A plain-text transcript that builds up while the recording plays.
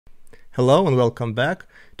Hello and welcome back.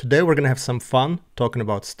 Today we're going to have some fun talking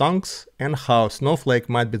about stonks and how Snowflake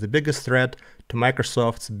might be the biggest threat to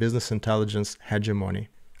Microsoft's business intelligence hegemony.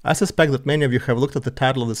 I suspect that many of you have looked at the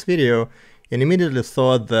title of this video and immediately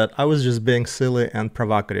thought that I was just being silly and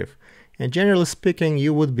provocative. And generally speaking,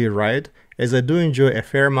 you would be right, as I do enjoy a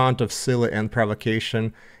fair amount of silly and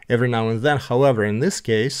provocation every now and then. However, in this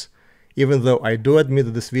case, even though I do admit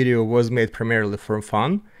that this video was made primarily for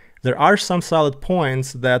fun, there are some solid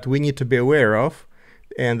points that we need to be aware of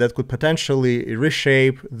and that could potentially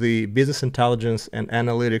reshape the business intelligence and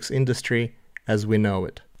analytics industry as we know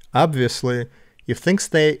it. Obviously, if things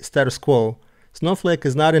stay status quo, Snowflake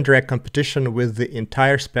is not in direct competition with the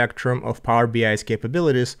entire spectrum of Power BI's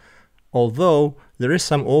capabilities, although there is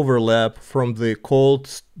some overlap from the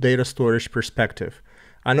cold data storage perspective.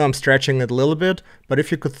 I know I'm stretching it a little bit, but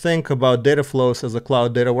if you could think about Dataflows as a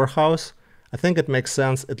cloud data warehouse, I think it makes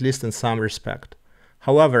sense, at least in some respect.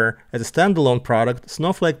 However, as a standalone product,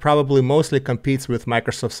 Snowflake probably mostly competes with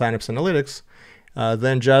Microsoft Synapse Analytics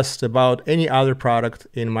than just about any other product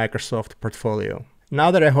in Microsoft portfolio.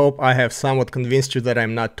 Now that I hope I have somewhat convinced you that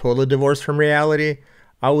I'm not totally divorced from reality,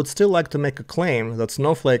 I would still like to make a claim that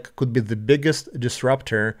Snowflake could be the biggest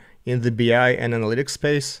disruptor in the BI and analytics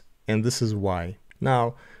space, and this is why.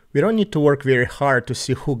 Now, we don't need to work very hard to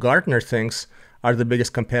see who Gartner thinks are the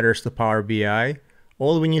biggest competitors to Power BI.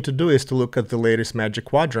 All we need to do is to look at the latest Magic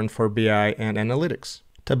Quadrant for BI and analytics.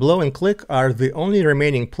 Tableau and Qlik are the only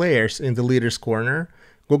remaining players in the leaders' corner.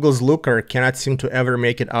 Google's Looker cannot seem to ever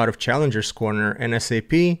make it out of challengers' corner, and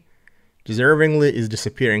SAP, deservingly, is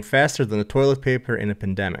disappearing faster than the toilet paper in a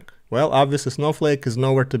pandemic. Well, obviously Snowflake is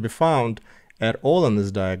nowhere to be found at all in this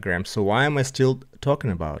diagram, so why am I still talking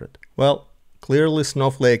about it? Well, clearly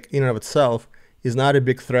Snowflake in and of itself is not a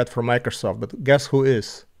big threat for Microsoft, but guess who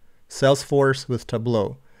is? Salesforce with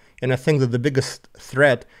Tableau. And I think that the biggest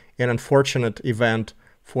threat and unfortunate event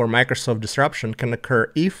for Microsoft disruption can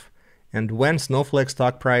occur if and when Snowflake's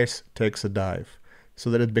stock price takes a dive, so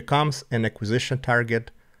that it becomes an acquisition target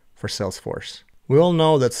for Salesforce. We all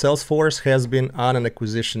know that Salesforce has been on an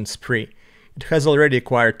acquisition spree. It has already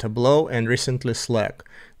acquired Tableau and recently Slack.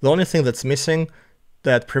 The only thing that's missing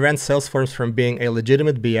that prevents Salesforce from being a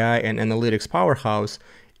legitimate BI and analytics powerhouse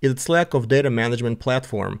is its lack of data management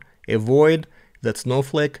platform, a void that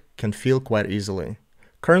Snowflake can fill quite easily.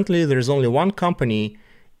 Currently, there is only one company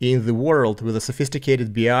in the world with a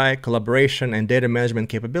sophisticated BI, collaboration, and data management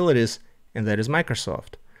capabilities, and that is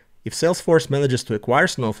Microsoft. If Salesforce manages to acquire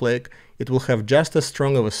Snowflake, it will have just as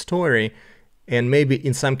strong of a story, and maybe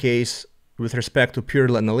in some case, with respect to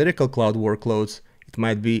purely analytical cloud workloads, it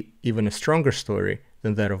might be even a stronger story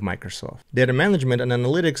than that of Microsoft. Data management and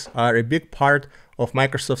analytics are a big part of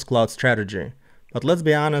Microsoft's cloud strategy, but let's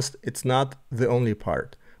be honest, it's not the only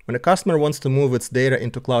part. When a customer wants to move its data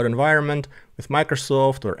into cloud environment with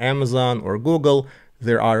Microsoft or Amazon or Google,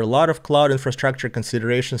 there are a lot of cloud infrastructure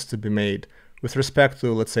considerations to be made with respect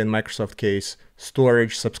to, let's say in Microsoft case,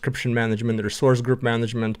 storage, subscription management, resource group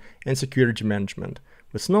management, and security management.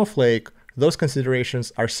 With Snowflake, those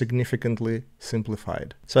considerations are significantly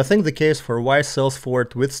simplified. So I think the case for why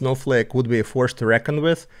Salesforce with Snowflake would be a force to reckon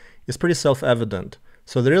with is pretty self-evident.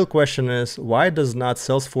 So the real question is, why does not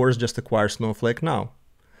Salesforce just acquire Snowflake now?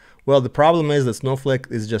 Well, the problem is that Snowflake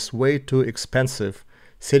is just way too expensive,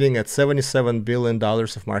 sitting at $77 billion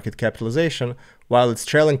of market capitalization, while its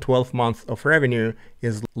trailing 12 months of revenue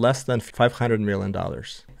is less than $500 million.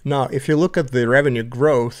 Now, if you look at the revenue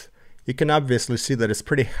growth, you can obviously see that it's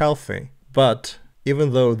pretty healthy. But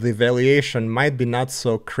even though the valuation might be not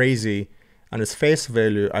so crazy on its face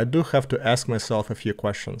value, I do have to ask myself a few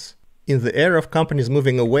questions. In the era of companies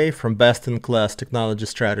moving away from best-in-class technology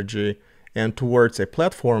strategy and towards a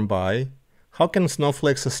platform buy, how can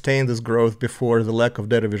Snowflake sustain this growth before the lack of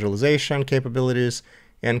data visualization capabilities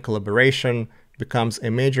and collaboration becomes a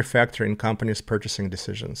major factor in companies' purchasing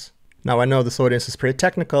decisions? Now, I know this audience is pretty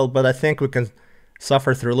technical, but I think we can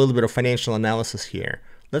suffer through a little bit of financial analysis here.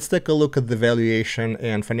 Let's take a look at the valuation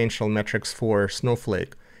and financial metrics for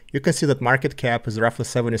Snowflake. You can see that market cap is roughly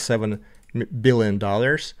 $77 billion,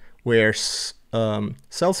 where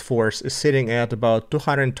Salesforce is sitting at about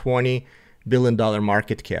 $220 billion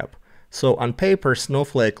market cap. So on paper,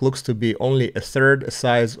 Snowflake looks to be only a third the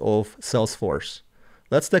size of Salesforce.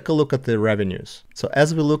 Let's take a look at the revenues. So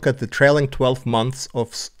as we look at the trailing 12 months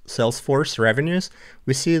of Salesforce revenues,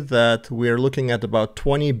 we see that we're looking at about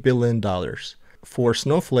 $20 billion. For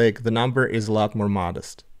Snowflake, the number is a lot more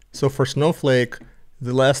modest. So for Snowflake,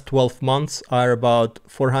 the last 12 months are about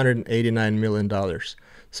 $489 million.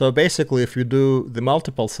 So basically, if you do the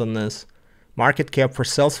multiples on this, market cap for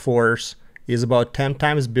Salesforce is about 10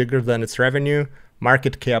 times bigger than its revenue,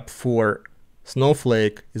 market cap for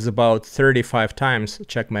Snowflake is about 35 times,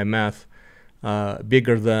 check my math,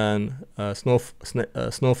 bigger than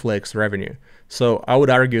Snowflake's revenue. So I would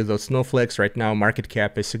argue that Snowflake's right now market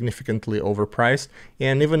cap is significantly overpriced.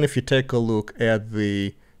 And even if you take a look at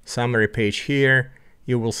the summary page here,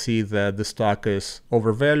 you will see that the stock is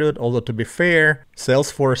overvalued. Although to be fair,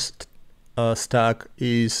 Salesforce stock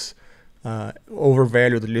is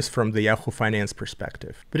overvalued, at least from the Yahoo Finance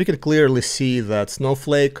perspective. But you can clearly see that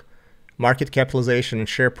Snowflake market capitalization and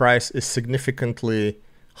share price is significantly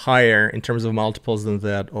higher in terms of multiples than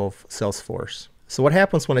that of Salesforce. So what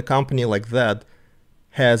happens when a company like that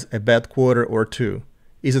has a bad quarter or two?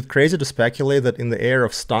 Is it crazy to speculate that in the era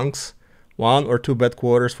of stunks, 1 or 2 bad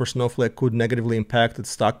quarters for Snowflake could negatively impact its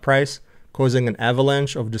stock price, causing an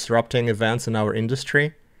avalanche of disrupting events in our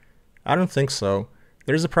industry? I don't think so.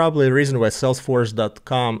 There is probably a reason why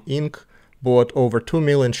Salesforce.com Inc. bought over 2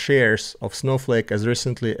 million shares of Snowflake as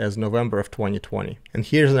recently as November of 2020. And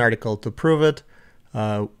here's an article to prove it.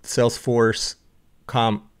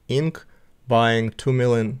 Salesforce.com Inc. buying 2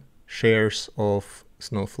 million shares of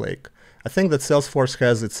Snowflake. I think that Salesforce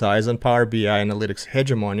has its eyes on Power BI analytics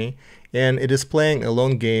hegemony, and it is playing a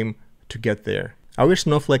long game to get there. I wish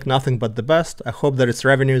Snowflake nothing but the best. I hope that its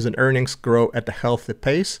revenues and earnings grow at a healthy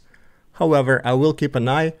pace. However, I will keep an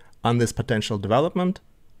eye on this potential development,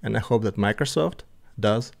 and I hope that Microsoft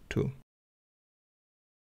does too.